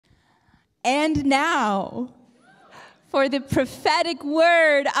And now, for the prophetic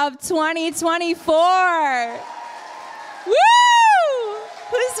word of 2024. Woo!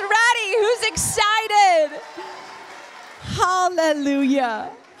 Who's ready? Who's excited?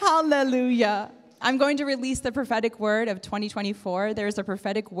 Hallelujah. Hallelujah. I'm going to release the prophetic word of 2024. There's a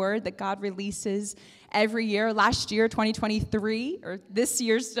prophetic word that God releases every year. Last year, 2023, or this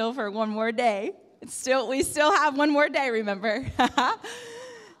year still for one more day. We still have one more day, remember?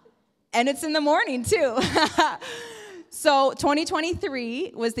 And it's in the morning, too. So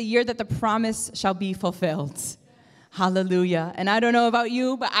 2023 was the year that the promise shall be fulfilled. Hallelujah. And I don't know about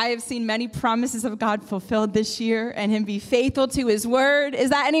you, but I have seen many promises of God fulfilled this year and him be faithful to his word. Is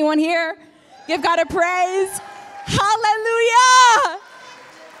that anyone here? Give God a praise. Hallelujah.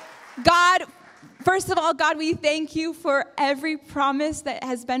 God, first of all, God, we thank you for every promise that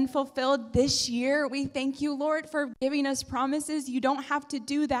has been fulfilled this year. We thank you, Lord, for giving us promises. You don't have to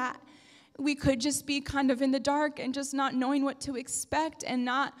do that. We could just be kind of in the dark and just not knowing what to expect and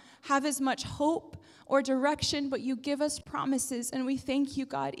not have as much hope or direction, but you give us promises, and we thank you,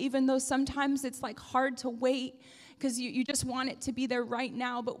 God, even though sometimes it's like hard to wait because you just want it to be there right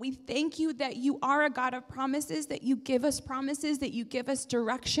now. But we thank you that you are a God of promises, that you give us promises, that you give us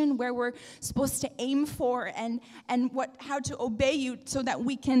direction where we're supposed to aim for and how to obey you so that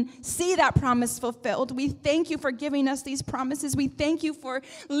we can see that promise fulfilled. We thank you for giving us these promises. We thank you for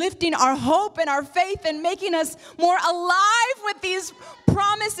lifting our hope and our faith and making us more alive with these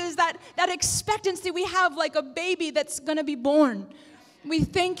promises, that expectancy we have like a baby that's going to be born. We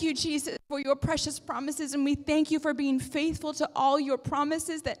thank you, Jesus, for your precious promises, and we thank you for being faithful to all your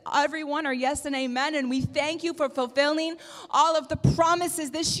promises, that everyone are yes and amen, and we thank you for fulfilling all of the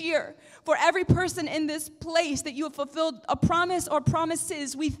promises this year. For every person in this place that you have fulfilled a promise or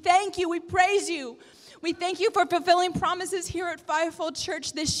promises, we thank you, we praise you. We thank you for fulfilling promises here at Fivefold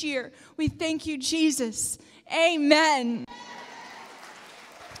Church this year. We thank you, Jesus. Amen.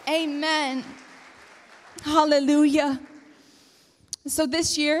 Amen. Hallelujah. So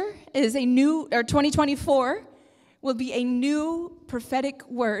this year is 2024 will be a new prophetic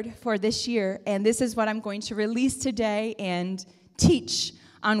word for this year. And this is what I'm going to release today and teach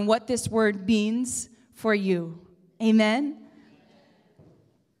on what this word means for you. Amen.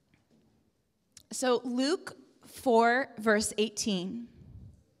 So Luke 4, verse 18.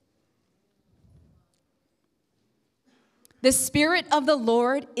 The Spirit of the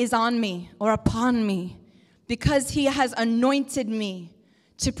Lord is on me, or upon me, because he has anointed me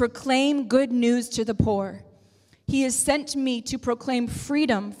to proclaim good news to the poor. He has sent me to proclaim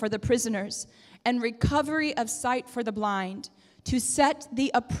freedom for the prisoners and recovery of sight for the blind, to set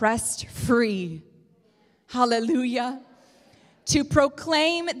the oppressed free. Hallelujah. To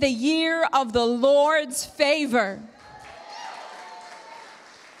proclaim the year of the Lord's favor.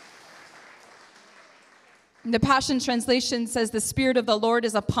 The Passion Translation says, the Spirit of the Lord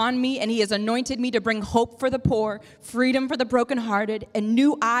is upon me, and he has anointed me to bring hope for the poor, freedom for the brokenhearted, and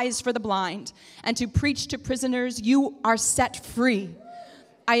new eyes for the blind, and to preach to prisoners, you are set free.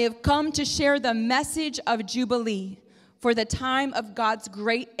 I have come to share the message of Jubilee, for the time of God's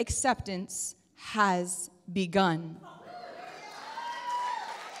great acceptance has begun.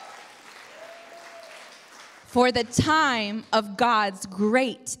 For the time of God's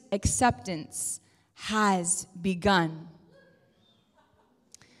great acceptance has begun.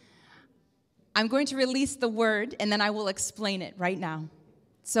 I'm going to release the word, and then I will explain it right now.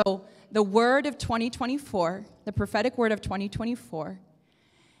 So the word of 2024, the prophetic word of 2024,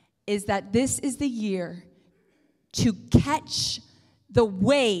 is that this is the year to catch the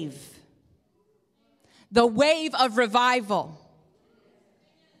wave of revival.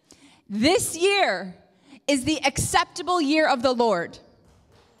 This year is the acceptable year of the Lord.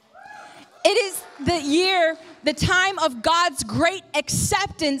 It is the year, the time of God's great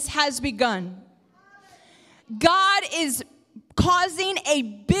acceptance has begun. God is causing a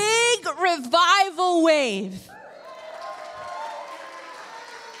big revival wave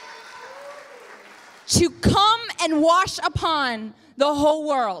to come and wash upon the whole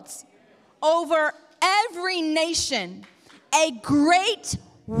world. Over every nation, a great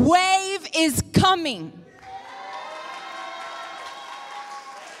wave is coming.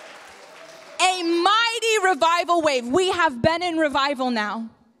 A mighty revival wave. We have been in revival now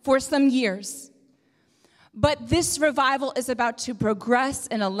for some years. But this revival is about to progress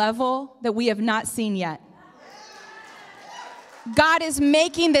in a level that we have not seen yet. God is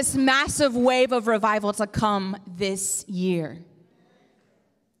making this massive wave of revival to come this year.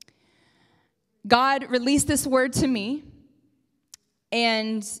 God released this word to me,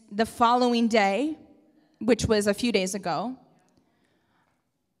 and the following day, which was a few days ago,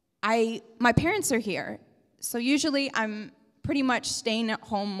 my parents are here. So usually I'm pretty much staying at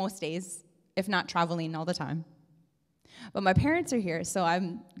home most days, if not traveling all the time. But my parents are here, so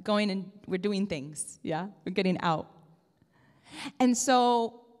I'm going and we're doing things, yeah? We're getting out. And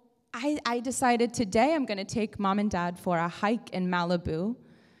so I decided today I'm going to take Mom and Dad for a hike in Malibu.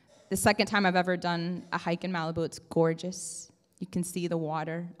 The second time I've ever done a hike in Malibu. It's gorgeous. You can see the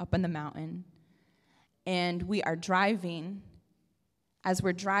water up in the mountain. And we are driving. As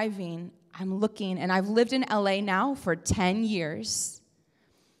we're driving, I'm looking, and I've lived in LA now for 10 years,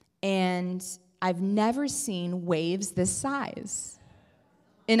 and I've never seen waves this size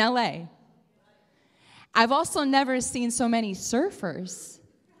in LA. I've also never seen so many surfers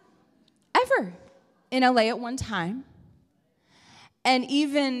ever in LA at one time. And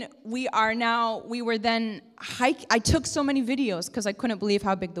even we were then hiking. I took so many videos because I couldn't believe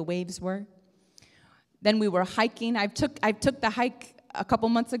how big the waves were. Then we were hiking. I took the hike a couple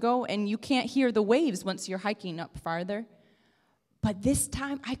months ago, and you can't hear the waves once you're hiking up farther. But this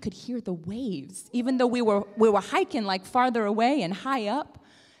time I could hear the waves, even though we were hiking like farther away and high up,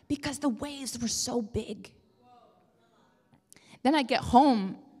 because the waves were so big. Then I get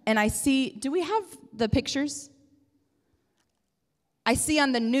home and I see, do we have the pictures? I see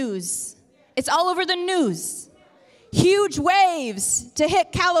on the news, it's all over the news. Huge waves to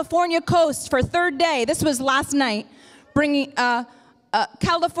hit California coast for third day. This was last night, bringing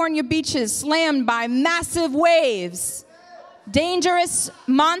California beaches slammed by massive waves. Dangerous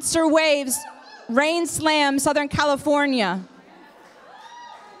monster waves rain slam Southern California.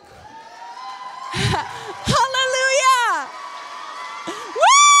 Hallelujah!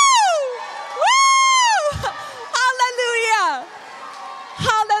 Woo! Woo! Hallelujah!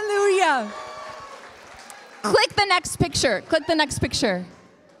 Hallelujah! Click the next picture. Click the next picture.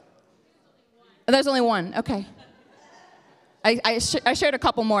 Oh, there's only one. Okay. I shared a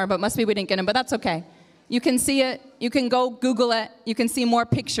couple more, but must be we didn't get them, but that's okay. You can see it. You can go Google it. You can see more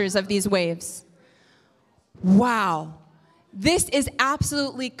pictures of these waves. Wow. This is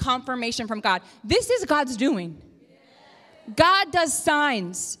absolutely confirmation from God. This is God's doing. God does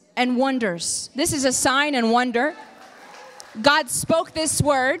signs and wonders. This is a sign and wonder. God spoke this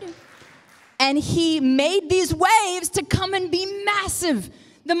word, and he made these waves to come and be massive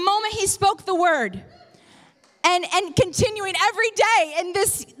the moment he spoke the word. And continuing every day in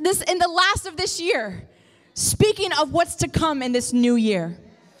the last of this year, speaking of what's to come in this new year.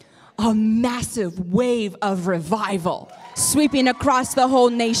 A massive wave of revival sweeping across the whole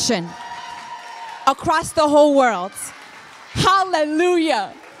nation, across the whole world.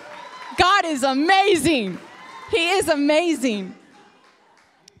 Hallelujah. God is amazing. He is amazing.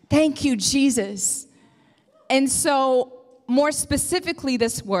 Thank you, Jesus. And so, more specifically,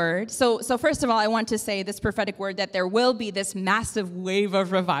 this word. So first of all, I want to say this prophetic word that there will be this massive wave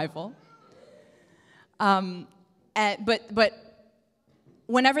of revival. But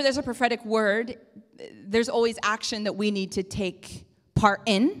whenever there's a prophetic word, there's always action that we need to take part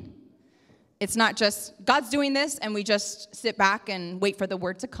in. It's not just God's doing this and we just sit back and wait for the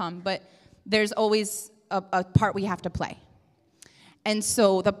word to come, but there's always a part we have to play. And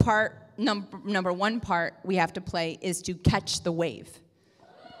so the part, number one part we have to play is to catch the wave.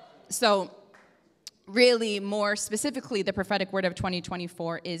 So really, more specifically, the prophetic word of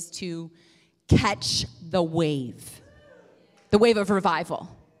 2024 is to catch the wave of revival.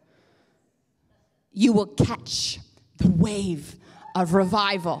 You will catch the wave of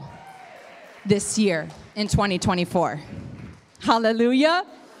revival this year in 2024. Hallelujah.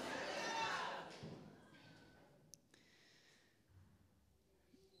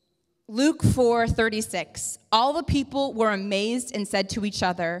 Luke 4:36. All the people were amazed and said to each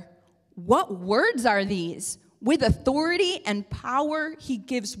other, "What words are these? With authority and power, he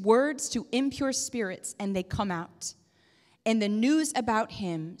gives words to impure spirits, and they come out." And the news about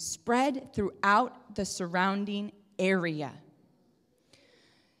him spread throughout the surrounding area.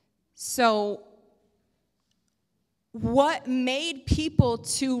 So, what made people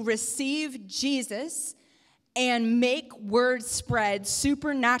to receive Jesus and make word spread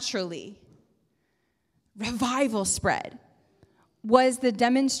supernaturally, revival spread, was the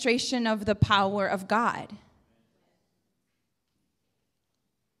demonstration of the power of God.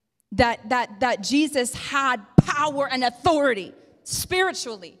 That Jesus had power and authority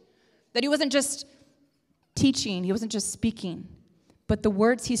spiritually. That he wasn't just teaching, he wasn't just speaking, but the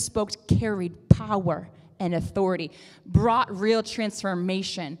words he spoke carried power and authority, brought real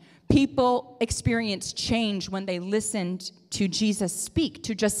transformation. People experienced change when they listened to Jesus speak,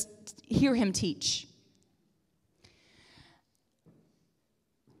 to just hear him teach.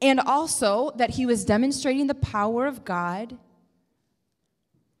 And also that he was demonstrating the power of God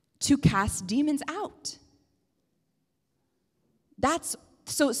to cast demons out.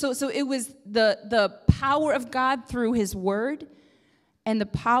 So it was the power of God through his word and the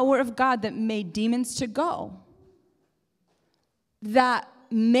power of God that made demons to go, that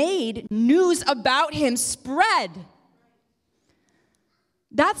made news about him spread.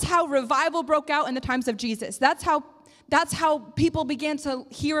 That's how revival broke out in the times of Jesus. That's how people began to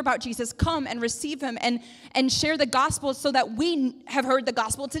hear about Jesus, come and receive him and share the gospel, so that we have heard the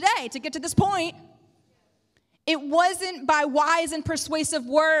gospel today to get to this point. It wasn't by wise and persuasive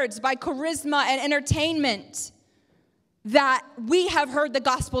words, by charisma and entertainment, that we have heard the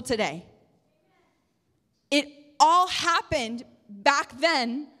gospel today. It all happened back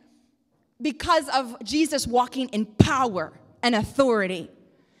then because of Jesus walking in power and authority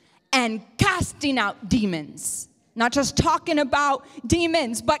and casting out demons. Not just talking about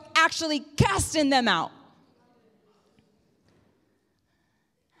demons, but actually casting them out.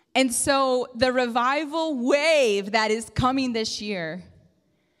 And so the revival wave that is coming this year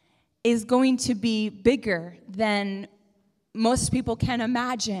is going to be bigger than most people can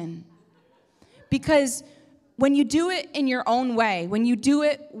imagine. Because when you do it in your own way, when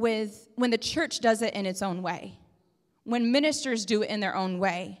the church does it in its own way, when ministers do it in their own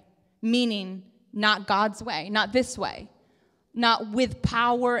way, meaning not God's way, not this way, not with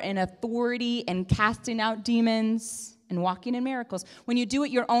power and authority and casting out demons and walking in miracles. When you do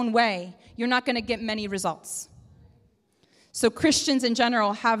it your own way, you're not going to get many results. So Christians in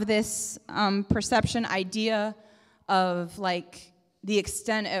general have this perception, idea of like the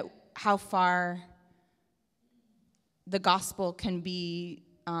extent at how far the gospel can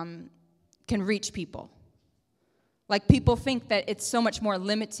reach people. Like people think that it's so much more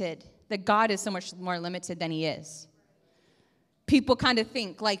limited, that God is so much more limited than he is. People kind of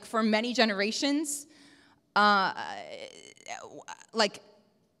think, like, for many generations, like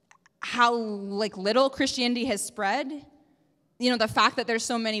how like little Christianity has spread. You know, the fact that there's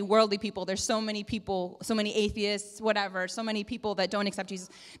so many worldly people, there's so many people, so many atheists, whatever, so many people that don't accept Jesus.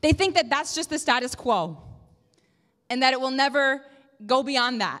 They think that that's just the status quo and that it will never go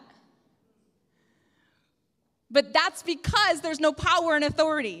beyond that. But that's because there's no power and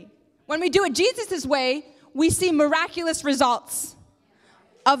authority. When we do it Jesus' way, we see miraculous results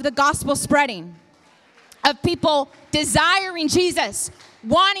of the gospel spreading, of people desiring Jesus,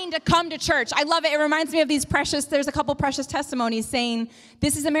 wanting to come to church. I love it. It reminds me of there's a couple precious testimonies saying,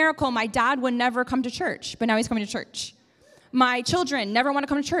 this is a miracle. My dad would never come to church, but now he's coming to church. My children never want to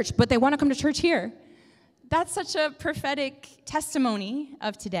come to church, but they want to come to church here. That's such a prophetic testimony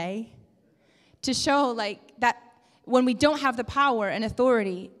of today, to show like that when we don't have the power and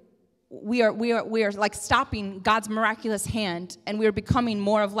authority, we are like stopping God's miraculous hand, and we are becoming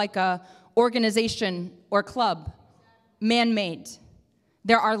more of like a organization or club, man-made.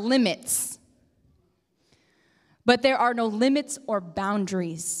 There are limits, but there are no limits or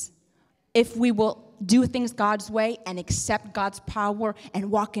boundaries if we will do things God's way and accept God's power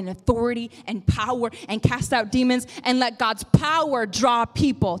and walk in authority and power and cast out demons and let God's power draw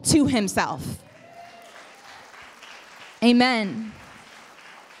people to himself. Amen.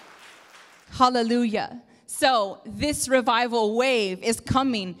 Hallelujah. So this revival wave is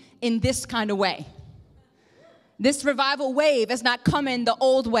coming in this kind of way. This revival wave is not coming the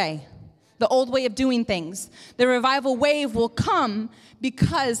old way of doing things. The revival wave will come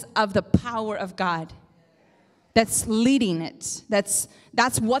because of the power of God that's leading it. That's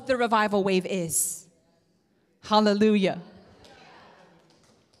what the revival wave is. Hallelujah.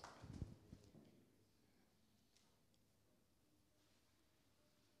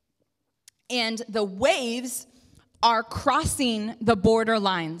 And the waves are crossing the border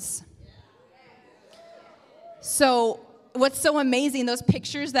lines. So what's so amazing, those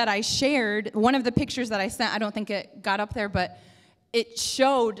pictures that I shared, one of the pictures that I sent, I don't think it got up there, but it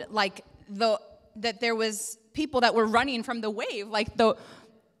showed like that there was people that were running from the wave. Like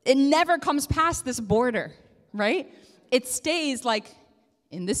it never comes past this border, right? It stays like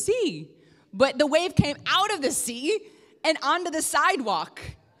in the sea. But the wave came out of the sea and onto the sidewalk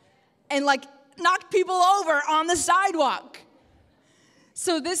and like knocked people over on the sidewalk.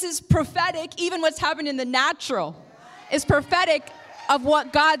 So this is prophetic. Even what's happened in the natural is prophetic of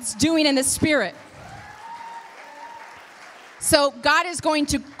what God's doing in the spirit. So God is going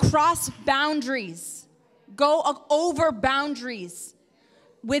to cross boundaries, go over boundaries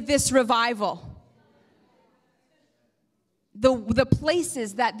with this revival. The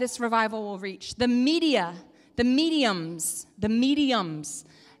places that this revival will reach, the mediums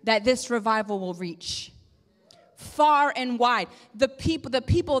that this revival will reach. Far and wide. The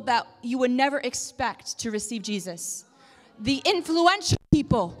people that you would never expect to receive Jesus. The influential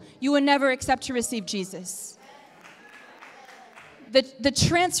people you will never accept to receive Jesus. The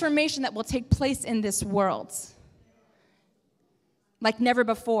transformation that will take place in this world, like never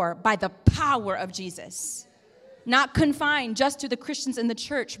before, by the power of Jesus. Not confined just to the Christians in the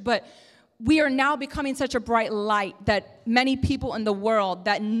church, but we are now becoming such a bright light that many people in the world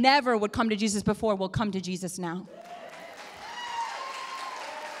that never would come to Jesus before will come to Jesus now.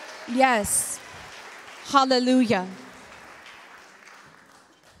 Yes. Hallelujah.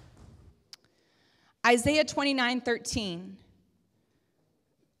 Isaiah 29:13.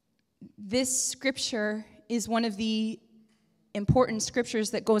 This scripture is one of the important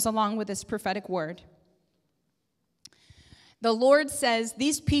scriptures that goes along with this prophetic word. The Lord says,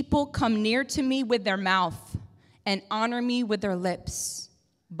 "These people come near to me with their mouth and honor me with their lips,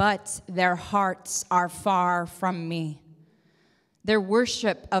 but their hearts are far from me. Their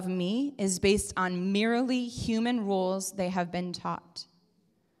worship of me is based on merely human rules they have been taught.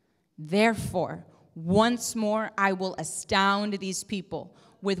 Therefore, once more I will astound these people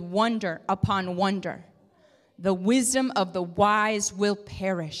with wonder upon wonder. The wisdom of the wise will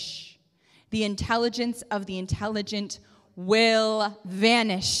perish. The intelligence of the intelligent will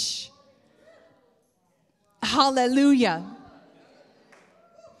vanish." Hallelujah.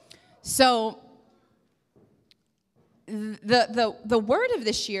 So the word of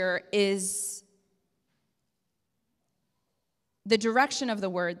this year is the direction of the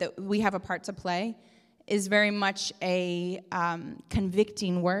word that we have a part to play is very much a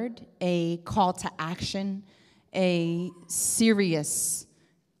convicting word, a call to action, a serious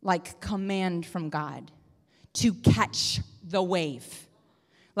command from God to catch the wave.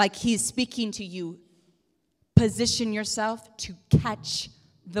 Like he's speaking to you, position yourself to catch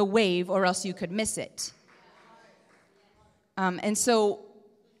the wave or else you could miss it. And so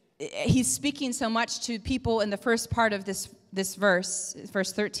he's speaking so much to people in the first part of this verse,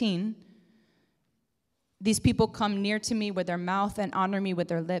 verse 13. "These people come near to me with their mouth and honor me with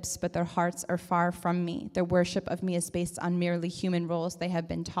their lips, but their hearts are far from me. Their worship of me is based on merely human rules they have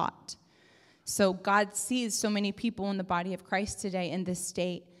been taught." So God sees so many people in the body of Christ today in this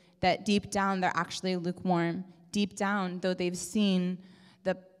state that deep down they're actually lukewarm. Deep down, though they've seen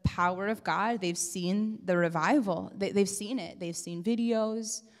the power of God, they've seen the revival, they've seen it, they've seen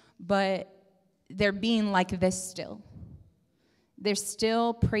videos, but they're being like this still. They're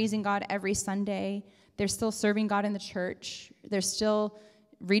still praising God every Sunday. They're still serving God in the church. They're still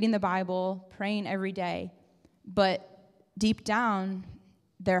reading the Bible, praying every day. But deep down,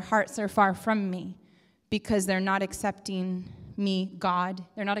 their hearts are far from me because they're not accepting me, God.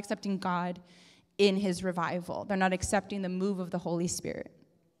 They're not accepting God in his revival. They're not accepting the move of the Holy Spirit.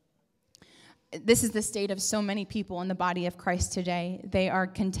 This is the state of so many people in the body of Christ today. They are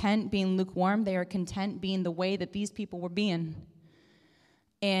content being lukewarm. They are content being the way that these people were being.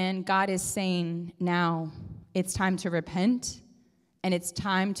 And God is saying, now it's time to repent, and it's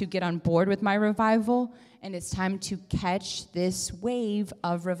time to get on board with my revival, and it's time to catch this wave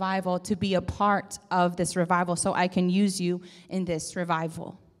of revival, to be a part of this revival so I can use you in this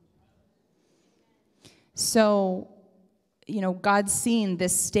revival. So, God's seeing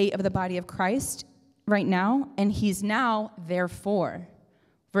this state of the body of Christ right now, and he's now, therefore,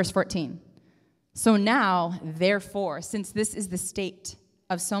 verse 14. So now, therefore, since this is the state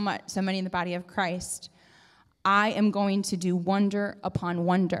of so many in the body of Christ, I am going to do wonder upon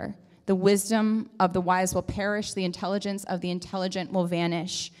wonder. The wisdom of the wise will perish. The intelligence of the intelligent will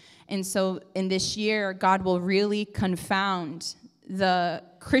vanish. And so in this year, God will really confound the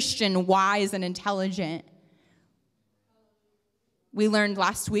Christian wise and intelligent. We learned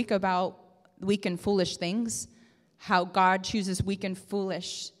last week about weak and foolish things, how God chooses weak and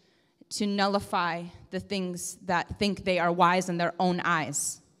foolish to nullify the things that think they are wise in their own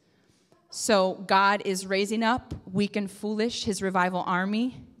eyes. So God is raising up weak and foolish, his revival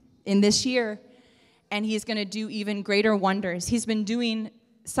army, in this year, and he's going to do even greater wonders. He's been doing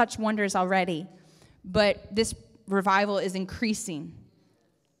such wonders already, but this revival is increasing.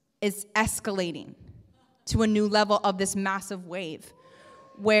 It's escalating to a new level of this massive wave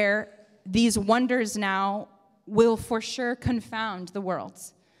where these wonders now will for sure confound the world.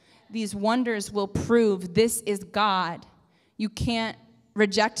 These wonders will prove this is God. You can't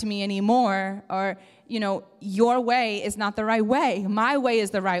reject me anymore, or, your way is not the right way. My way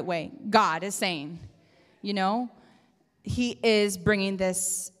is the right way. God is saying, he is bringing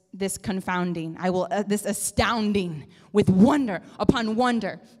this confounding, this astounding with wonder upon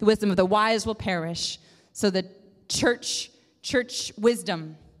wonder. The wisdom of the wise will perish. So the church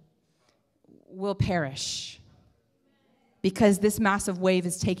wisdom will perish because this massive wave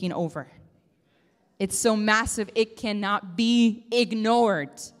is taking over. It's so massive, it cannot be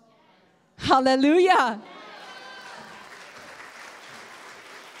ignored. Hallelujah.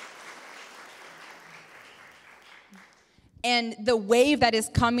 And the wave that is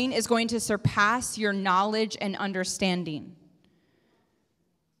coming is going to surpass your knowledge and understanding.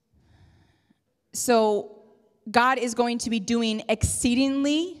 So God is going to be doing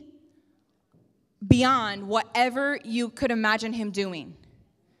exceedingly beyond whatever you could imagine him doing.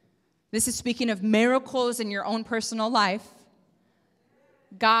 This is speaking of miracles in your own personal life.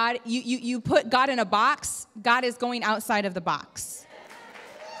 God, you put God in a box, God is going outside of the box.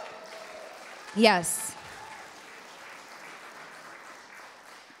 Yes.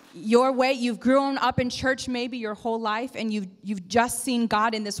 Your way, you've grown up in church maybe your whole life, and you've just seen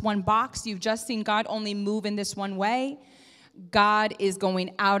God in this one box. You've just seen God only move in this one way. God is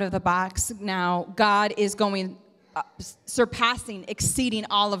going out of the box now. God is going surpassing, exceeding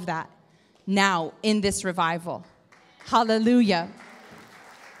all of that now in this revival. Hallelujah.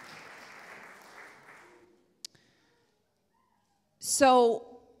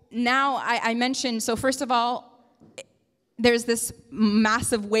 So now I mentioned, so first of all, there's this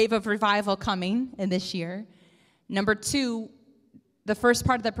massive wave of revival coming in this year. Number two, the first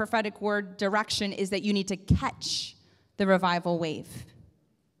part of the prophetic word direction is that you need to catch the revival wave.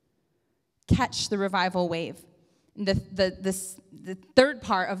 Catch the revival wave. The third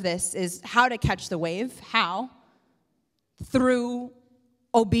part of this is how to catch the wave. How? Through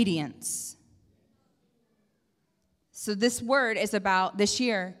obedience. So this word is about this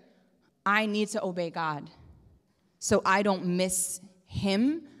year, I need to obey God. So I don't miss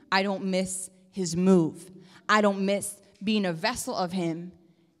him. I don't miss his move. I don't miss being a vessel of him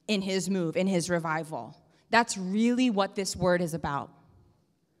in his move, in his revival. That's really what this word is about.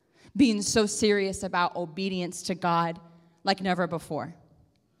 Being so serious about obedience to God like never before.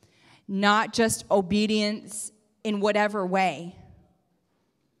 Not just obedience in whatever way,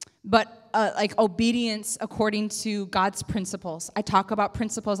 but like obedience according to God's principles. I talk about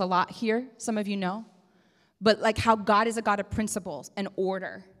principles a lot here, some of you know. But like how God is a God of principles and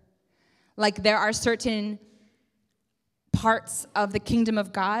order. Like there are certain parts of the kingdom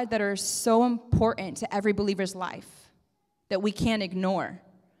of God that are so important to every believer's life that we can't ignore.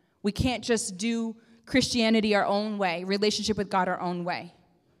 We can't just do Christianity our own way, relationship with God our own way.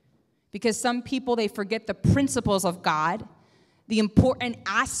 Because some people, they forget the principles of God, the important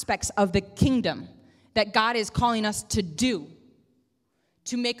aspects of the kingdom that God is calling us to do,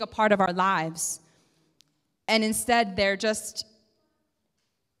 to make a part of our lives. And instead, they're just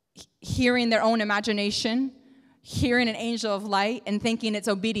hearing their own imagination, hearing an angel of light, and thinking it's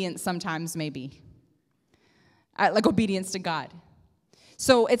obedience sometimes, maybe. Like obedience to God.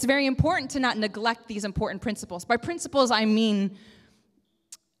 So it's very important to not neglect these important principles. By principles, I mean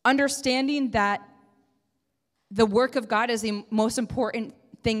understanding that the work of God is the most important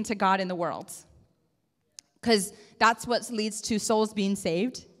thing to God in the world. Because that's what leads to souls being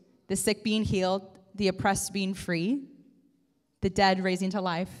saved, the sick being healed, the oppressed being free, the dead raising to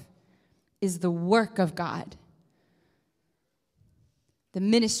life, is the work of God. The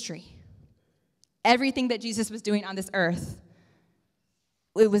ministry. Everything that Jesus was doing on this earth,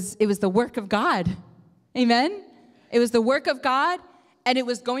 it was the work of God. Amen? It was the work of God, and it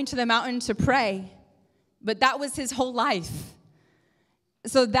was going to the mountain to pray. But that was his whole life.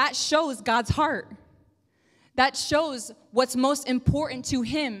 So that shows God's heart. That shows what's most important to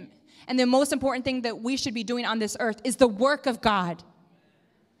him. And the most important thing that we should be doing on this earth is the work of God.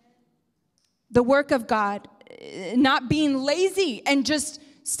 The work of God. Not being lazy and just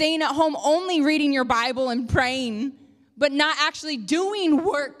staying at home only reading your Bible and praying, but not actually doing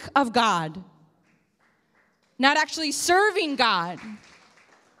work of God. Not actually serving God.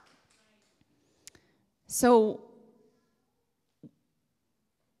 So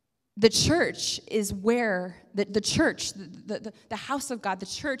the church is where, the church, the house of God, the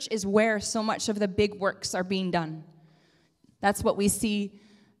church is where so much of the big works are being done. That's what we see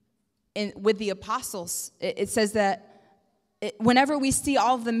with the apostles. It says that whenever we see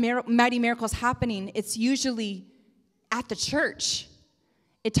all of the mighty miracles happening, it's usually at the church.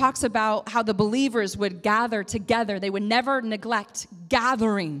 It talks about how the believers would gather together. They would never neglect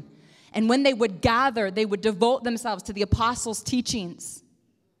gathering. And when they would gather, they would devote themselves to the apostles' teachings.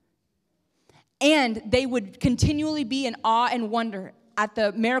 And they would continually be in awe and wonder at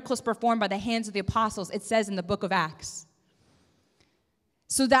the miracles performed by the hands of the apostles, it says in the book of Acts.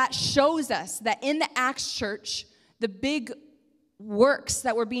 So that shows us that in the Acts church, the big works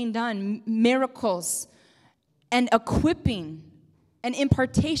that were being done, miracles and equipping and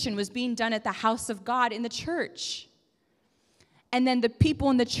impartation was being done at the house of God in the church. And then the people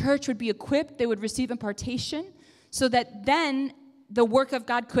in the church would be equipped, they would receive impartation, so that then the work of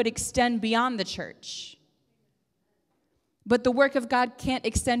God could extend beyond the church. But the work of God can't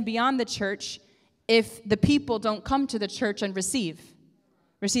extend beyond the church if the people don't come to the church and receive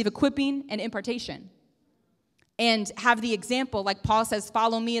equipping and impartation. And have the example, like Paul says,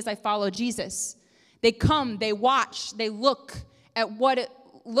 follow me as I follow Jesus. They come, they watch, they look at what it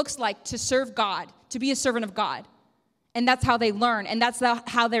looks like to serve God, to be a servant of God. And that's how they learn, and that's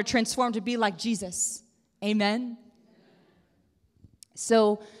how they're transformed to be like Jesus. Amen?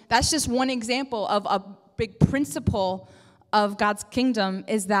 So that's just one example of a big principle of God's kingdom,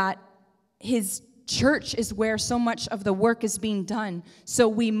 is that his church is where so much of the work is being done. So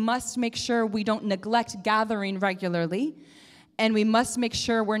we must make sure we don't neglect gathering regularly, and we must make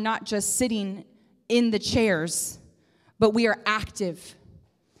sure we're not just sitting in the chairs, but we are active.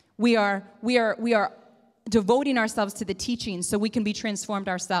 We are devoting ourselves to the teaching so we can be transformed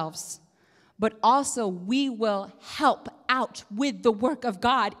ourselves. But also we will help out with the work of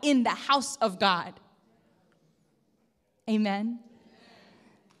God in the house of God. Amen.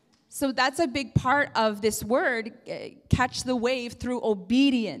 So that's a big part of this word, catch the wave, through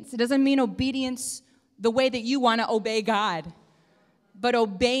obedience. It doesn't mean obedience the way that you want to obey God, but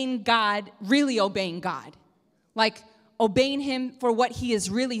obeying God, really obeying God. Like obeying him for what he is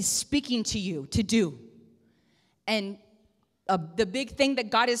really speaking to you to do. And the big thing that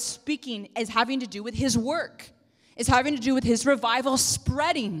God is speaking is having to do with his work, is having to do with his revival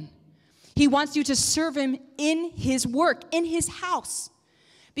spreading. He wants you to serve him in his work, in his house.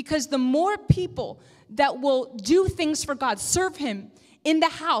 Because the more people that will do things for God, serve him in the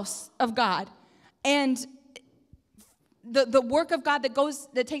house of God, and the work of God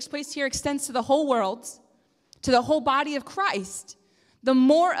that takes place here extends to the whole world, to the whole body of Christ, the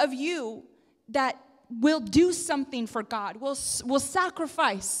more of you that will do something for God, will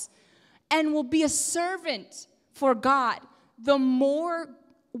sacrifice, and will be a servant for God, the more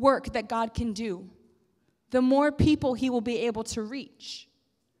work that God can do, the more people he will be able to reach.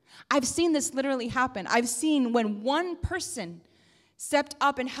 I've seen this literally happen. I've seen when one person stepped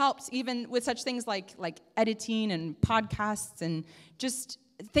up and helped, even with such things like editing and podcasts and just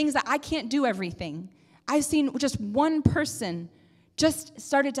things that I can't do everything. I've seen just one person just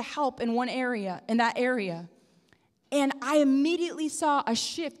started to help in that area. And I immediately saw a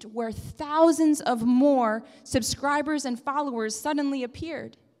shift where thousands of more subscribers and followers suddenly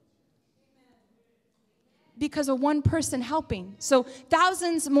appeared. Because of one person helping. So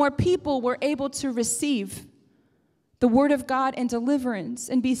thousands more people were able to receive the word of God and deliverance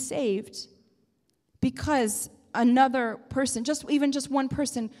and be saved because another person, even just one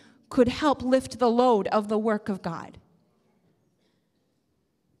person, could help lift the load of the work of God.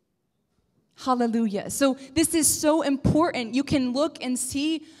 Hallelujah. So this is so important. You can look and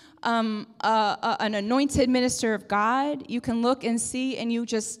see an anointed minister of God. You can look and see, and you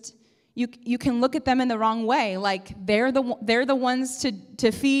can look at them in the wrong way, like they're the ones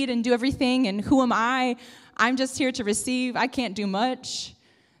to feed and do everything, and who am I? I'm just here to receive. I can't do much.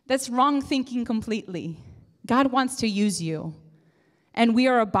 That's wrong thinking completely. God wants to use you, and we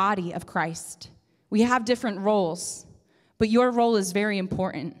are a body of Christ. We have different roles, but your role is very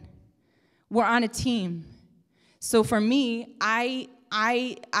important. We're on a team. So for me, I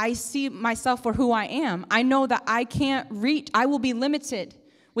see myself for who I am. I know that I will be limited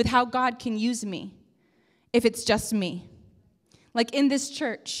with how God can use me if it's just me. Like in this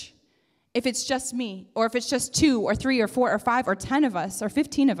church, if it's just me, or if it's just 2 or 3 or 4 or 5 or 10 of us or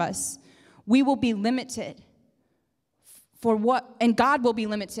 15 of us, we will be limited and God will be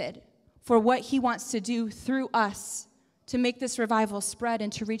limited for what he wants to do through us to make this revival spread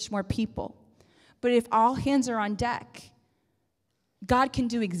and to reach more people. But if all hands are on deck, God can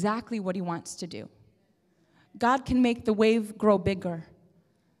do exactly what he wants to do. God can make the wave grow bigger.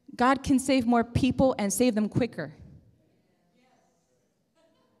 God can save more people and save them quicker.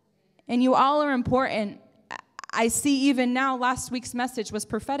 And you all are important. I see even now, last week's message was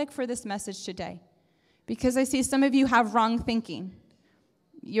prophetic for this message today. Because I see some of you have wrong thinking.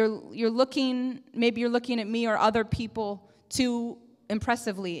 Maybe you're looking at me or other people too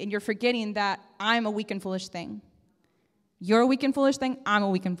impressively, and you're forgetting that I'm a weak and foolish thing. You're a weak and foolish thing, I'm a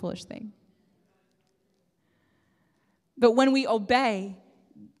weak and foolish thing. But when we obey,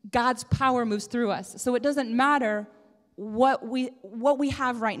 God's power moves through us. So it doesn't matter what we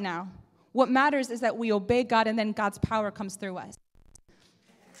have right now. What matters is that we obey God, and then God's power comes through us.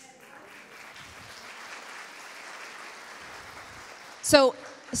 So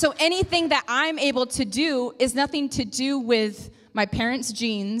anything that I'm able to do is nothing to do with my parents'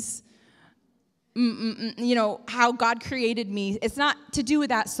 genes, how God created me. It's not to do with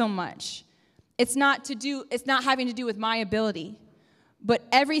that so much. It's not having to do with my ability. But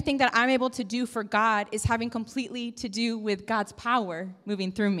everything that I'm able to do for God is having completely to do with God's power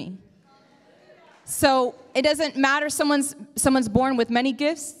moving through me. So it doesn't matter, someone's born with many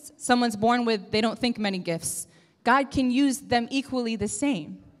gifts, someone's born with, they don't think many gifts. God can use them equally the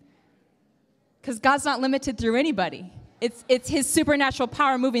same. Because God's not limited through anybody. It's his supernatural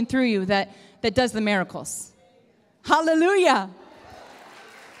power moving through you that does the miracles. Hallelujah.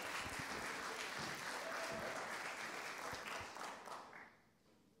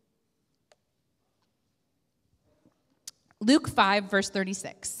 Luke 5, verse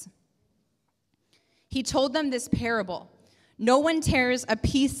 36. He told them this parable. No one tears a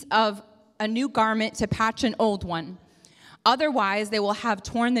piece of a new garment to patch an old one. Otherwise, they will have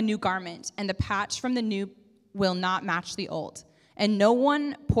torn the new garment, and the patch from the new will not match the old. And no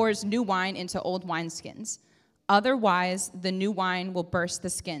one pours new wine into old wineskins. Otherwise, the new wine will burst the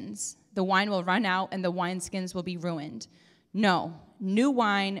skins. The wine will run out, and the wineskins will be ruined. No, new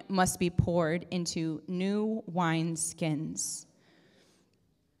wine must be poured into new wineskins.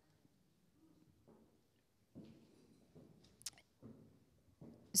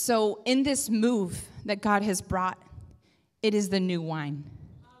 So in this move that God has brought, it is the new wine.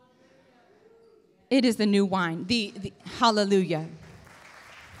 It is the new wine. The hallelujah.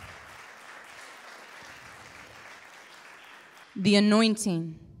 The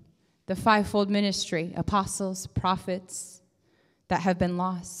anointing, the fivefold ministry, apostles, prophets that have been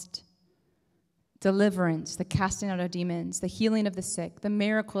lost, deliverance, the casting out of demons, the healing of the sick, the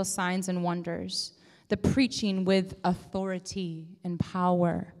miracles, signs, and wonders, the preaching with authority and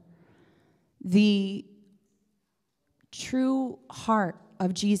power, the true heart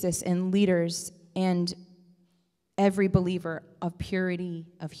of Jesus in leaders and every believer of purity,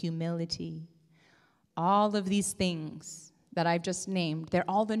 of humility. All of these things that I've just named, they're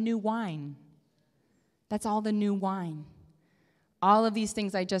all the new wine. That's all the new wine. All of these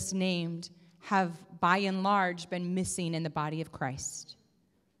things I just named have, by and large, been missing in the body of Christ.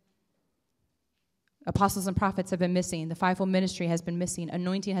 Apostles and prophets have been missing. The fivefold ministry has been missing.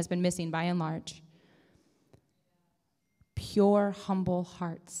 Anointing has been missing, by and large. Pure, humble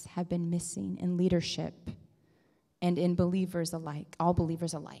hearts have been missing in leadership and in believers alike, all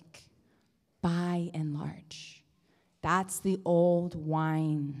believers alike, by and large. That's the old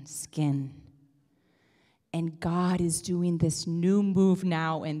wine skin. And God is doing this new move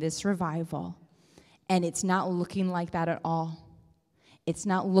now in this revival. And it's not looking like that at all. It's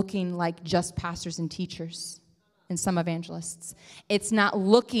not looking like just pastors and teachers and some evangelists. It's not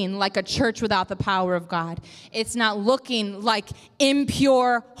looking like a church without the power of God. It's not looking like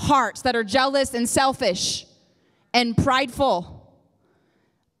impure hearts that are jealous and selfish and prideful.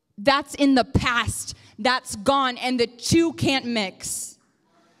 That's in the past. That's gone. And the two can't mix.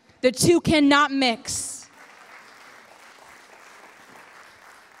 The two cannot mix.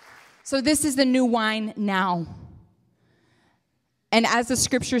 So this is the new wine now. And as the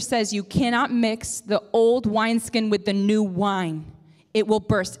scripture says, you cannot mix the old wineskin with the new wine. It will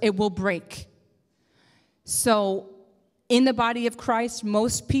burst. It will break. So in the body of Christ,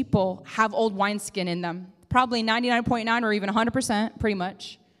 most people have old wineskin in them. Probably 99.9 or even 100%, pretty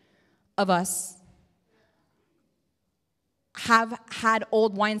much, of us have had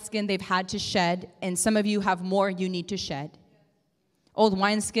old wineskin they've had to shed. And some of you have more you need to shed. Old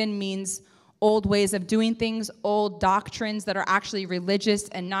wineskin means old ways of doing things, old doctrines that are actually religious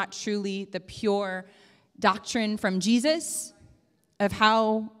and not truly the pure doctrine from Jesus of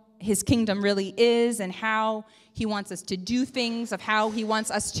how his kingdom really is and how he wants us to do things, of how he wants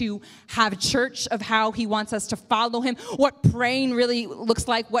us to have church, of how he wants us to follow him, what praying really looks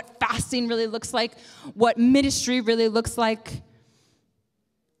like, what fasting really looks like, what ministry really looks like,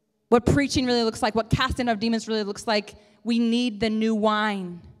 what preaching really looks like, what casting out of demons really looks like. We need the new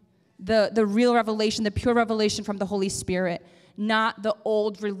wine. The real revelation, the pure revelation from the Holy Spirit, not the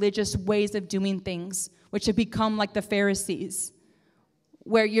old religious ways of doing things, which have become like the Pharisees,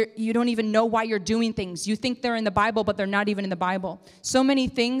 where you don't even know why you're doing things. You think they're in the Bible, but they're not even in the Bible. So many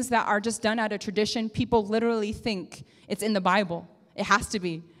things that are just done out of tradition, people literally think it's in the Bible. It has to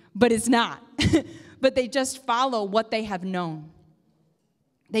be, but it's not. But they just follow what they have known.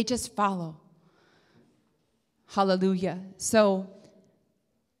 They just follow. Hallelujah. So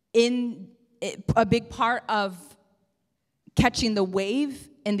a big part of catching the wave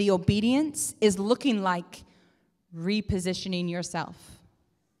and the obedience is looking like repositioning yourself.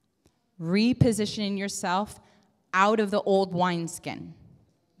 Repositioning yourself out of the old wineskin.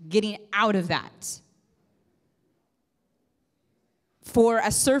 Getting out of that. For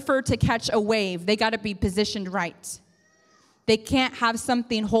a surfer to catch a wave, they got to be positioned right. They can't have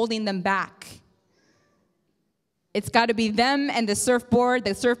something holding them back. It's got to be them and the surfboard.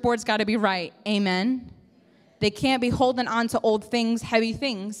 The surfboard's got to be right. Amen. They can't be holding on to old things, heavy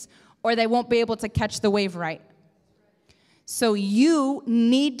things, or they won't be able to catch the wave right. So you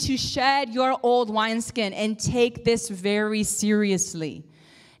need to shed your old wineskin and take this very seriously.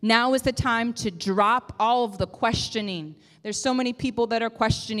 Now is the time to drop all of the questioning. There's so many people that are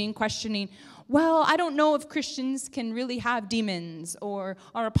questioning. Well, I don't know if Christians can really have demons, or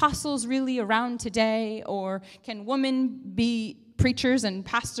are apostles really around today, or can women be preachers and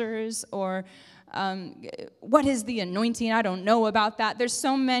pastors, or what is the anointing? I don't know about that. There's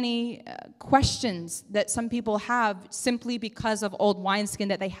so many questions that some people have simply because of old wineskin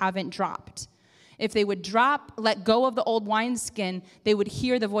that they haven't dropped. If they would let go of the old wineskin, they would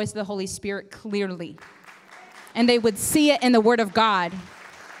hear the voice of the Holy Spirit clearly. And they would see it in the Word of God.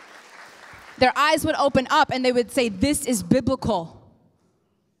 Their eyes would open up and they would say, this is biblical.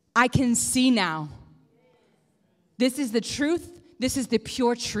 I can see now. This is the truth. This is the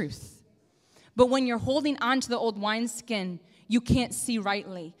pure truth. But when you're holding on to the old wineskin, you can't see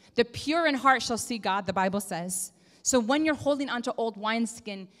rightly. The pure in heart shall see God, the Bible says. So when you're holding on to old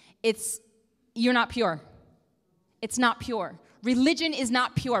wineskin, you're not pure. It's not pure. Religion is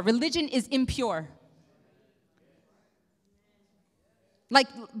not pure. Religion is impure. Like,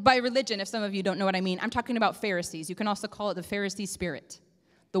 by religion, if some of you don't know what I mean, I'm talking about Pharisees. You can also call it the Pharisee spirit.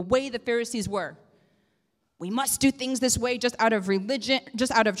 The way the Pharisees were. We must do things this way just out of religion,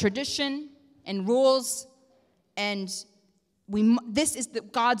 just out of tradition and rules. And this is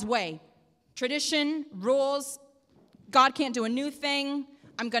God's way. Tradition, rules, God can't do a new thing.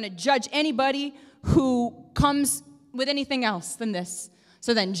 I'm going to judge anybody who comes with anything else than this.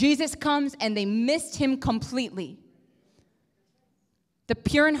 So then Jesus comes and they missed him completely. The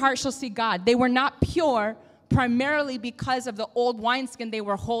pure in heart shall see God. They were not pure primarily because of the old wineskin they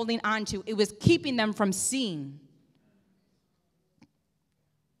were holding on to. It was keeping them from seeing.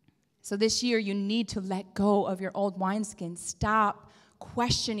 So this year you need to let go of your old wineskin. Stop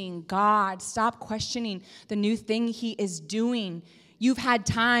questioning God. Stop questioning the new thing he is doing. You've had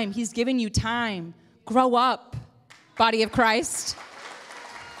time. He's given you time. Grow up, body of Christ.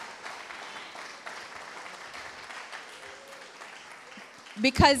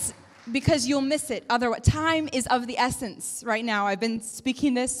 Because you'll miss it. Otherwise, time is of the essence right now. I've been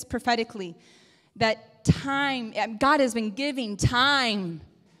speaking this prophetically, that time, God has been giving time.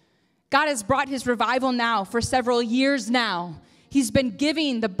 God has brought his revival now for several years now. He's been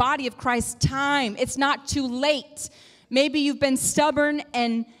giving the body of Christ time. It's not too late. Maybe you've been stubborn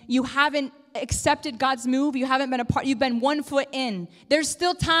and you haven't accepted God's move. You haven't been a part. You've been 1 foot in. There's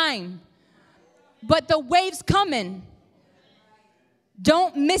still time. But the wave's coming.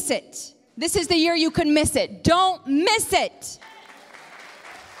 Don't miss it. This is the year you can miss it. Don't miss it.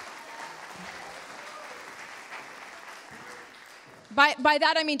 By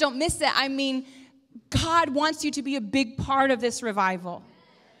that I mean don't miss it. I mean God wants you to be a big part of this revival.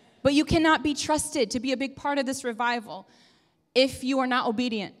 But you cannot be trusted to be a big part of this revival if you are not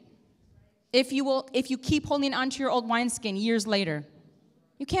obedient. If you keep holding on to your old wineskin years later.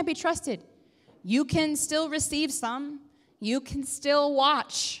 You can't be trusted. You can still receive some. You can still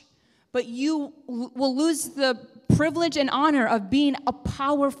watch, but you will lose the privilege and honor of being a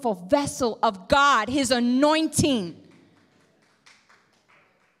powerful vessel of God, his anointing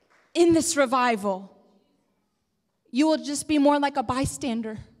in this revival. You will just be more like a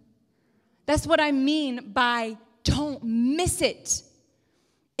bystander. That's what I mean by don't miss it.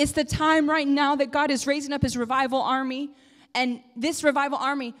 It's the time right now that God is raising up his revival army, and this revival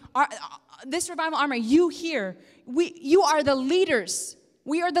army, you here, you are the leaders.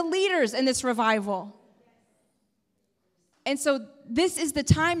 We are the leaders in this revival. And so this is the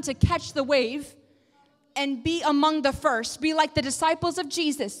time to catch the wave and be among the first. Be like the disciples of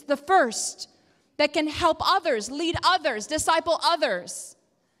Jesus, the first that can help others, lead others, disciple others,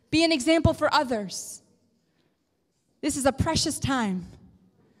 be an example for others. This is a precious time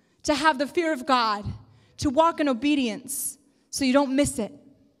to have the fear of God, to walk in obedience so you don't miss it.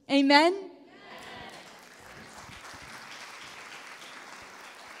 Amen?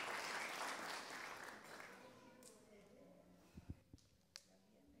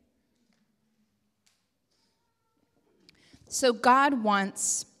 So God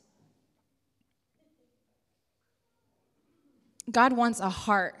wants a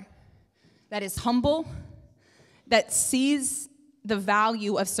heart that is humble, that sees the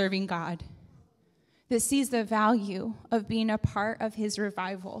value of serving God, that sees the value of being a part of his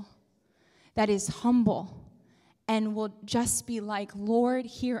revival, that is humble and will just be like, Lord,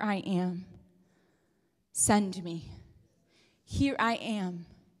 here I am. Send me. Here I am.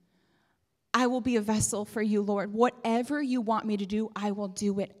 I will be a vessel for you, Lord. Whatever you want me to do, I will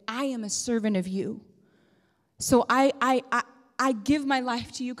do it. I am a servant of you. So I give my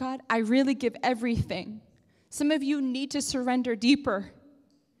life to you, God. I really give everything. Some of you need to surrender deeper.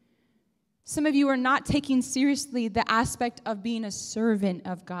 Some of you are not taking seriously the aspect of being a servant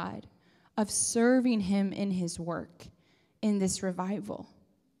of God, of serving him in his work in this revival.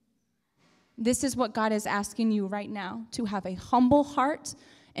 This is what God is asking you right now, to have a humble heart,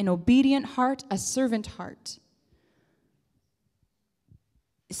 an obedient heart, a servant heart.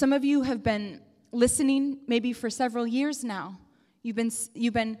 Some of you have been listening maybe for several years now. You've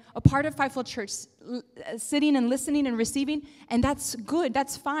been a part of Fivefold Church, sitting and listening and receiving, and that's good,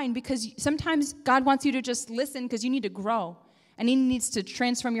 that's fine, because sometimes God wants you to just listen because you need to grow, and he needs to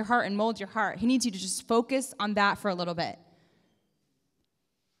transform your heart and mold your heart. He needs you to just focus on that for a little bit.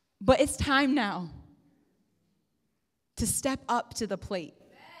 But it's time now to step up to the plate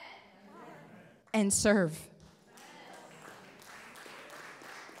and serve.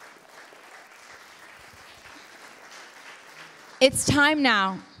 It's time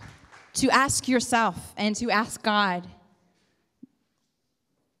now to ask yourself and to ask God,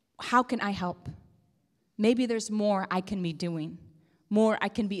 how can I help? Maybe there's more I can be doing, more I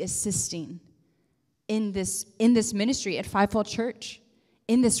can be assisting in this ministry at Fivefold Church,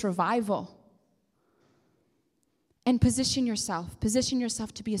 in this revival. And position yourself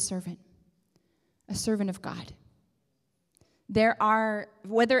to be a servant of God.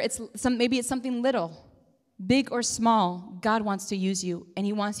 Whether maybe it's something little, big or small, God wants to use you, and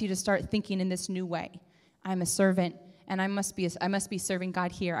he wants you to start thinking in this new way. I'm a servant, and I must be serving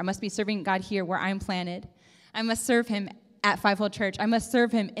God here. I must be serving God here where I'm planted. I must serve him at Fivefold Church. I must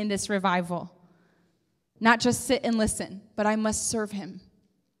serve him in this revival. Not just sit and listen, but I must serve him.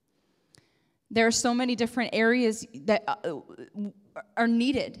 There are so many different areas that are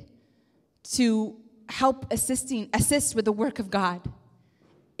needed to help assist with the work of God.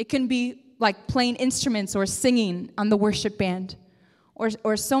 It can be like playing instruments or singing on the worship band,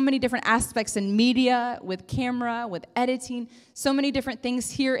 or so many different aspects in media, with camera, with editing, so many different things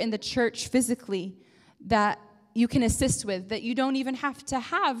here in the church physically that you can assist with, that you don't even have to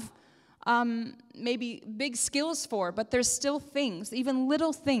have maybe big skills for, but there's still things, even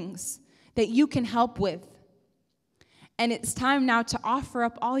little things, that you can help with. And it's time now to offer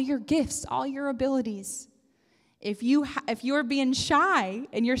up all your gifts, all your abilities. If you're being shy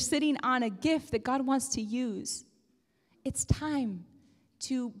and you're sitting on a gift that God wants to use, it's time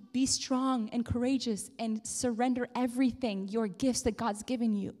to be strong and courageous and surrender everything, your gifts that God's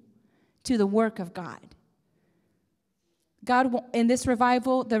given you, to the work of God. God, in this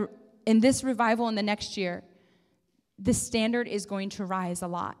revival in the next year, the standard is going to rise a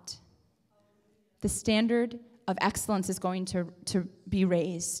lot. The standard of excellence is going to be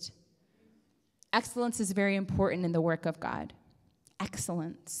raised. Excellence is very important in the work of God.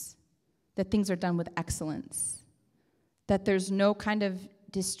 Excellence. That things are done with excellence. That there's no kind of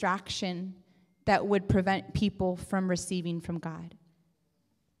distraction that would prevent people from receiving from God.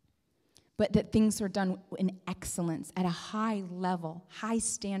 But that things are done in excellence, at a high level, high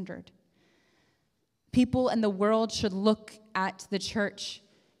standard. People in the world should look at the church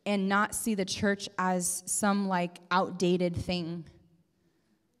and not see the church as some like outdated thing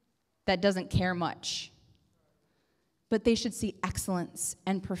that doesn't care much. But they should see excellence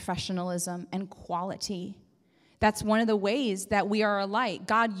and professionalism and quality. That's one of the ways that we are a light.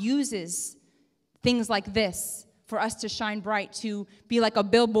 God uses things like this for us to shine bright, to be like a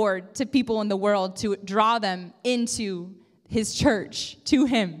billboard to people in the world, to draw them into his church, to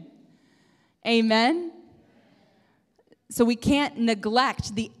him. Amen? So we can't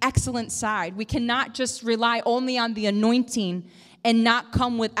neglect the excellent side. We cannot just rely only on the anointing and not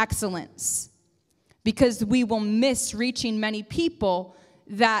come with excellence, because we will miss reaching many people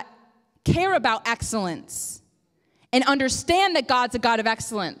that care about excellence and understand that God's a God of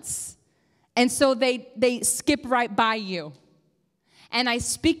excellence. And so they skip right by you. And I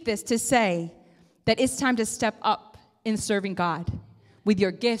speak this to say that it's time to step up in serving God with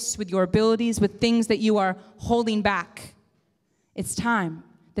your gifts, with your abilities, with things that you are holding back. It's time.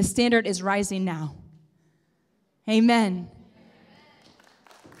 The standard is rising now. Amen.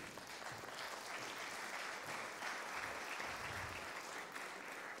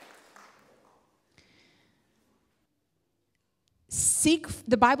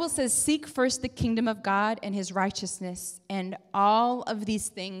 The Bible says, seek first the kingdom of God and his righteousness, and all of these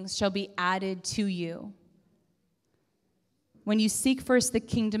things shall be added to you. When you seek first the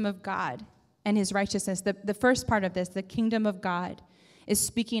kingdom of God and his righteousness, the first part of this, the kingdom of God, is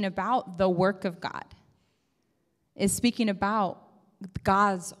speaking about the work of God. Is speaking about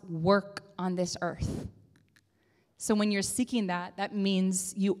God's work on this earth. So when you're seeking that, that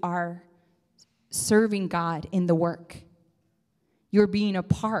means you are serving God in the work. You're being a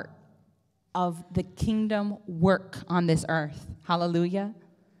part of the kingdom work on this earth. Hallelujah.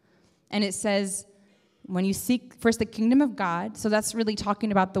 And it says, when you seek first the kingdom of God, so that's really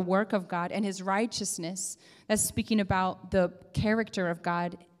talking about the work of God and his righteousness. That's speaking about the character of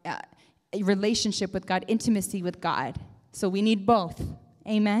God, a relationship with God, intimacy with God. So we need both.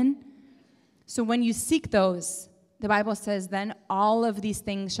 Amen? So when you seek those, the Bible says, then all of these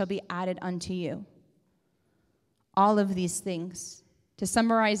things shall be added unto you. All of these things. To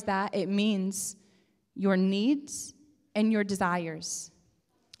summarize that, it means your needs and your desires.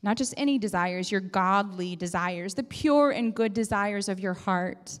 Not just any desires, your godly desires, the pure and good desires of your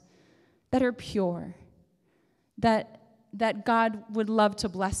heart that are pure, that God would love to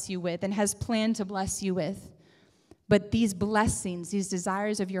bless you with and has planned to bless you with. But these blessings, these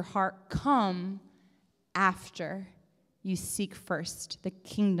desires of your heart come after you seek first the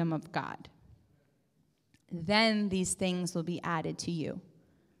kingdom of God. Then these things will be added to you.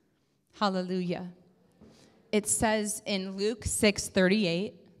 Hallelujah. It says in Luke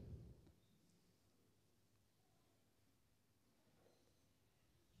 6:38,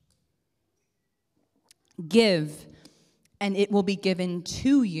 give, and it will be given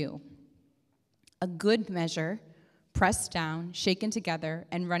to you. A good measure, pressed down, shaken together,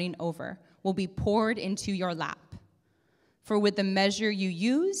 and running over, will be poured into your lap. For with the measure you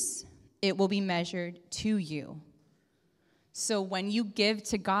use, it will be measured to you. So when you give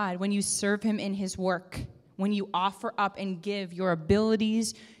to God, when you serve him in his work, when you offer up and give your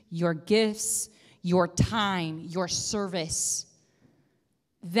abilities, your gifts, your time, your service,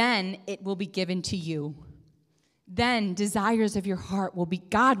 then it will be given to you. Then desires of your heart will be,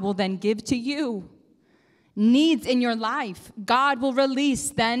 God will then give to you. Needs in your life, God will release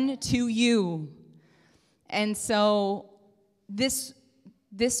then to you. And so this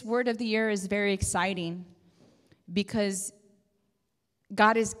word of the year is very exciting because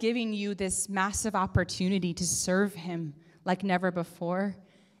God is giving you this massive opportunity to serve him like never before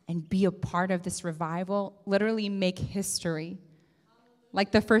and be a part of this revival, literally make history.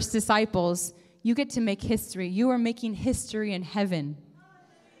 Like the first disciples, you get to make history. You are making history in heaven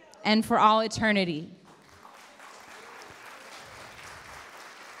and for all eternity.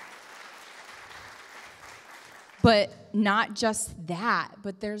 But not just that,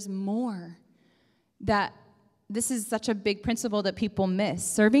 but there's more. That this is such a big principle that people miss.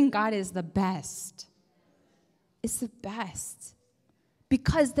 Serving God is the best. It's the best.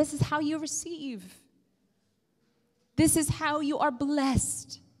 Because this is how you receive. This is how you are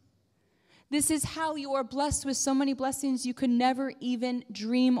blessed. This is how you are blessed with so many blessings you could never even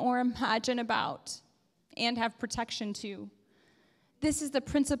dream or imagine about and have protection to. This is the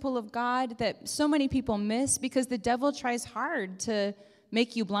principle of God that so many people miss because the devil tries hard to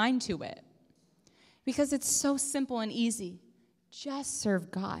make you blind to it. Because it's so simple and easy. Just serve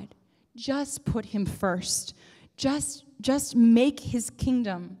God. Just put him first. Just make his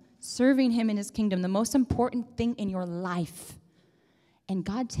kingdom, serving him in his kingdom, the most important thing in your life. And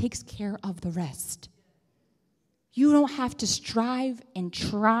God takes care of the rest. You don't have to strive and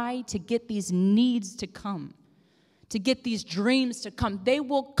try to get these needs to come, to get these dreams to come. They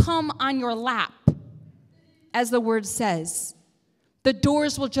will come on your lap, as the word says. The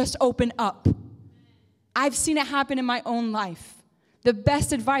doors will just open up. I've seen it happen in my own life. The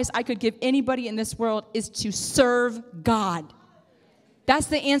best advice I could give anybody in this world is to serve God. That's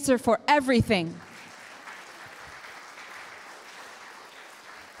the answer for everything.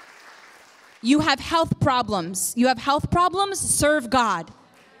 You have health problems. You have health problems? Serve God.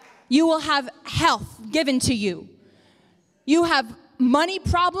 You will have health given to you. You have money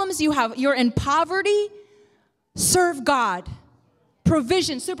problems. You're in poverty. Serve God.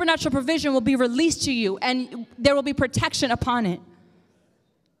 Provision, supernatural provision will be released to you, and there will be protection upon it.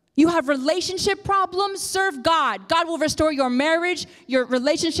 You have relationship problems. Serve God. God will restore your marriage, your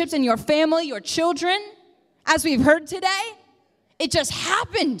relationships in your family, your children. As we've heard today, it just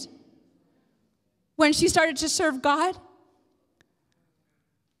happened when she started to serve God.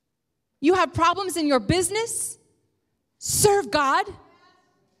 You have problems in your business. Serve God.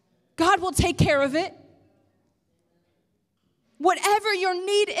 God will take care of it. Whatever your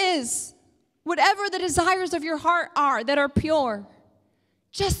need is, whatever the desires of your heart are that are pure,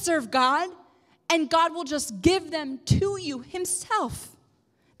 just serve God, and God will just give them to you himself.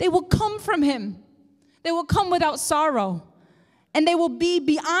 They will come from him. They will come without sorrow, and they will be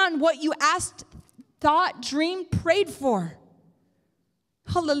beyond what you asked, thought, dreamed, prayed for.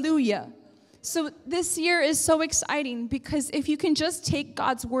 Hallelujah. So this year is so exciting because if you can just take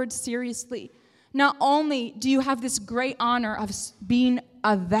God's word seriously, not only do you have this great honor of being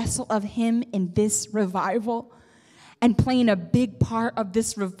a vessel of him in this revival and playing a big part of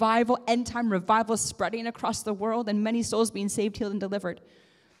this revival, end-time revival spreading across the world and many souls being saved, healed, and delivered.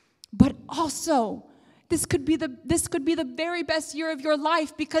 But also, this could be the very best year of your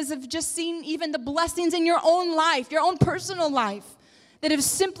life because of just seeing even the blessings in your own life, your own personal life, that have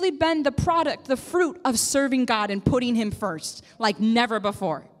simply been the product, the fruit of serving God and putting him first like never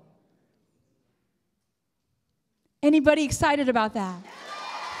before. Anybody excited about that?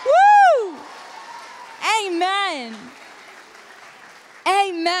 Woo! Amen.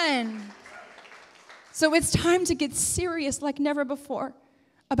 Amen. So it's time to get serious like never before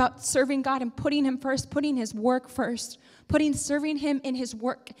about serving God and putting him first, putting his work first, serving him in his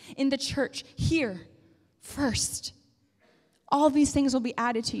work in the church here first. All these things will be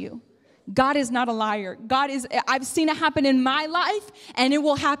added to you. God is not a liar. I've seen it happen in my life, and it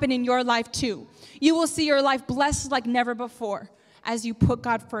will happen in your life too. You will see your life blessed like never before as you put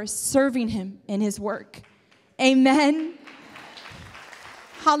God first, serving him in his work. Amen.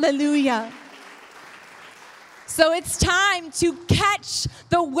 Hallelujah. So it's time to catch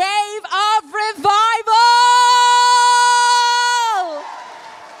the wave of revival.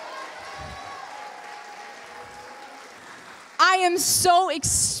 I am so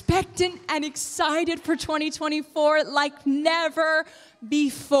expectant and excited for 2024 like never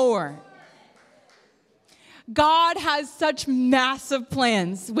before. God has such massive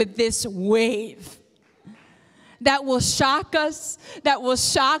plans with this wave that will shock us, that will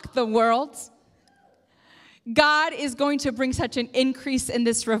shock the world. God is going to bring such an increase in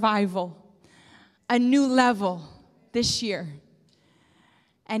this revival, a new level this year,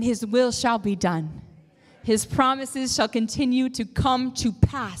 and his will shall be done. His promises shall continue to come to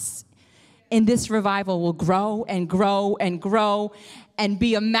pass. And this revival will grow and grow and grow and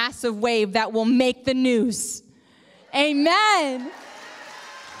be a massive wave that will make the news. Amen.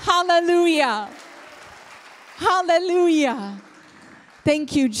 Hallelujah. Hallelujah.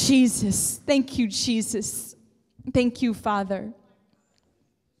 Thank you, Jesus. Thank you, Jesus. Thank you, Father.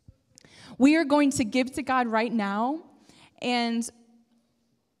 We are going to give to God right now, and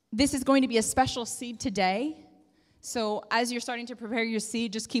this is going to be a special seed today. So as you're starting to prepare your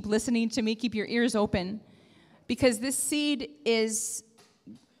seed, just keep listening to me. Keep your ears open. Because this seed is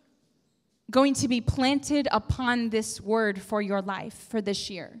going to be planted upon this word for your life for this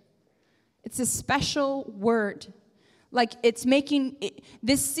year. It's a special word. Like it's making,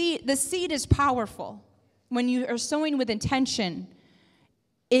 the seed is powerful. When you are sowing with intention,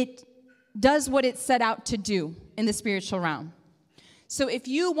 it does what it set out to do in the spiritual realm. So if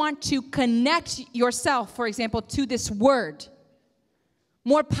you want to connect yourself, for example, to this word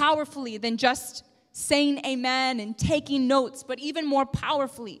more powerfully than just saying amen and taking notes, but even more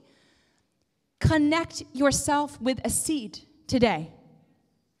powerfully, connect yourself with a seed today.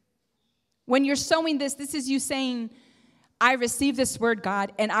 When you're sowing this is you saying, I receive this word,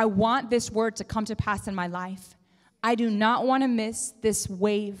 God, and I want this word to come to pass in my life. I do not want to miss this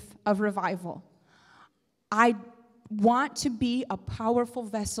wave of revival. I want to be a powerful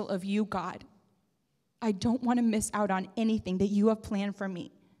vessel of you, God. I don't want to miss out on anything that you have planned for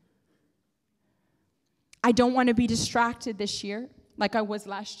me. I don't want to be distracted this year like I was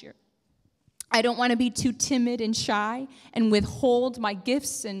last year. I don't want to be too timid and shy and withhold my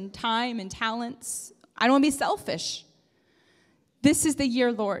gifts and time and talents. I don't want to be selfish. This is the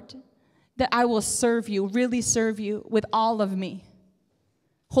year, Lord, that I will serve you, really serve you with all of me,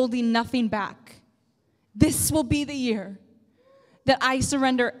 holding nothing back. This will be the year that I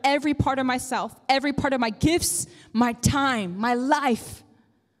surrender every part of myself, every part of my gifts, my time, my life.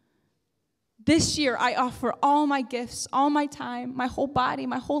 This year, I offer all my gifts, all my time, my whole body,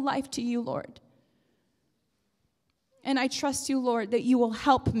 my whole life to you, Lord. And I trust you, Lord, that you will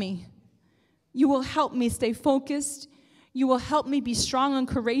help me. You will help me stay focused. You will help me be strong and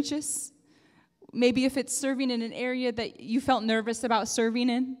courageous. Maybe if it's serving in an area that you felt nervous about serving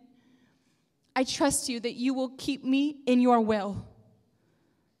in. I trust you that you will keep me in your will.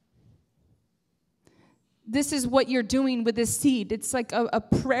 This is what you're doing with this seed. It's like a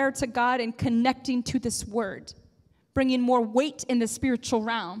prayer to God and connecting to this word, bringing more weight in the spiritual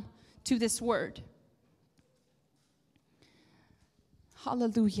realm to this word.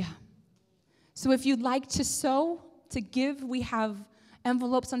 Hallelujah. So if you'd like to sow, to give, we have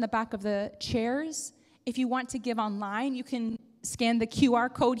envelopes on the back of the chairs. If you want to give online, you can scan the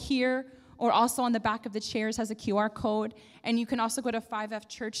QR code here, or also on the back of the chairs has a QR code. And you can also go to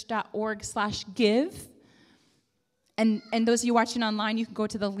 5fchurch.org/give And those of you watching online, you can go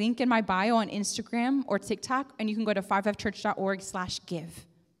to the link in my bio on Instagram or TikTok, and you can go to 5fchurch.org/give.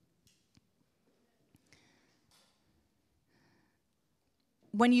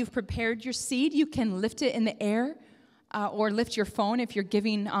 When you've prepared your seed, you can lift it in the air or lift your phone if you're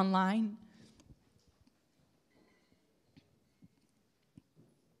giving online.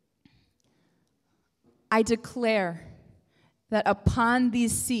 I declare that upon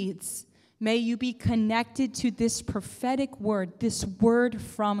these seeds, may you be connected to this prophetic word, this word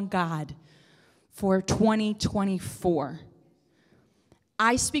from God for 2024.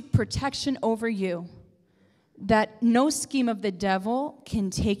 I speak protection over you, that no scheme of the devil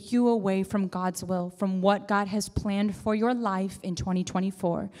can take you away from God's will, from what God has planned for your life in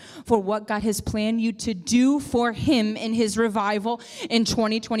 2024, for what God has planned you to do for him in his revival in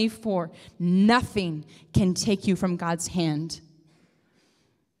 2024. Nothing can take you from God's hand.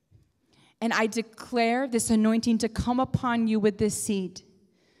 And I declare this anointing to come upon you with this seed,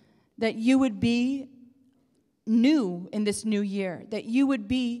 that you would be new in this new year,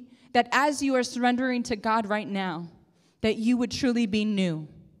 that as you are surrendering to God right now, that you would truly be new.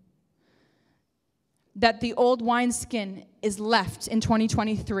 That the old wineskin is left in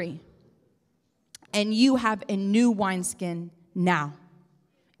 2023, and you have a new wineskin now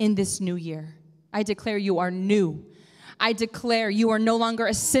in this new year. I declare you are new. I declare you are no longer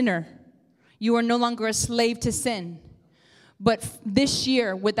a sinner. You are no longer a slave to sin. But this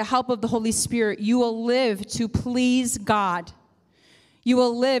year, with the help of the Holy Spirit, you will live to please God. You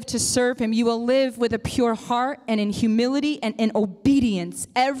will live to serve him. You will live with a pure heart and in humility and in obedience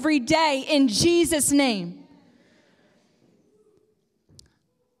every day in Jesus' name.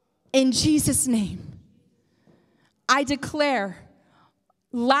 In Jesus' name. I declare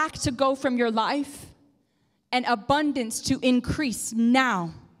lack to go from your life and abundance to increase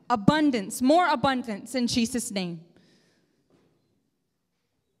now. Abundance, more abundance in Jesus' name.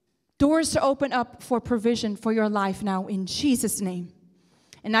 Doors to open up for provision for your life now in Jesus' name.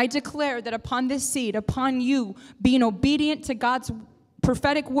 And I declare that upon this seed, upon you being obedient to God's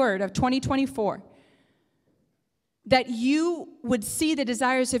prophetic word of 2024, that you would see the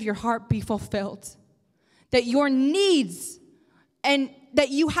desires of your heart be fulfilled. That your needs and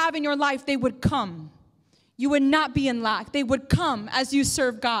that you have in your life, they would come. You would not be in lack. They would come as you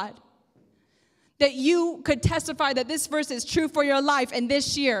serve God. That you could testify that this verse is true for your life and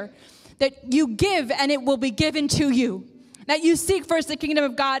this year. That you give and it will be given to you. That you seek first the kingdom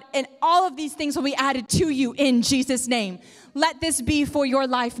of God, and all of these things will be added to you in Jesus' name. Let this be for your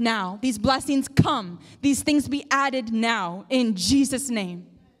life now. These blessings come. These things be added now in Jesus' name.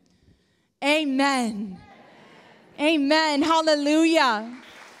 Amen. Amen. Hallelujah.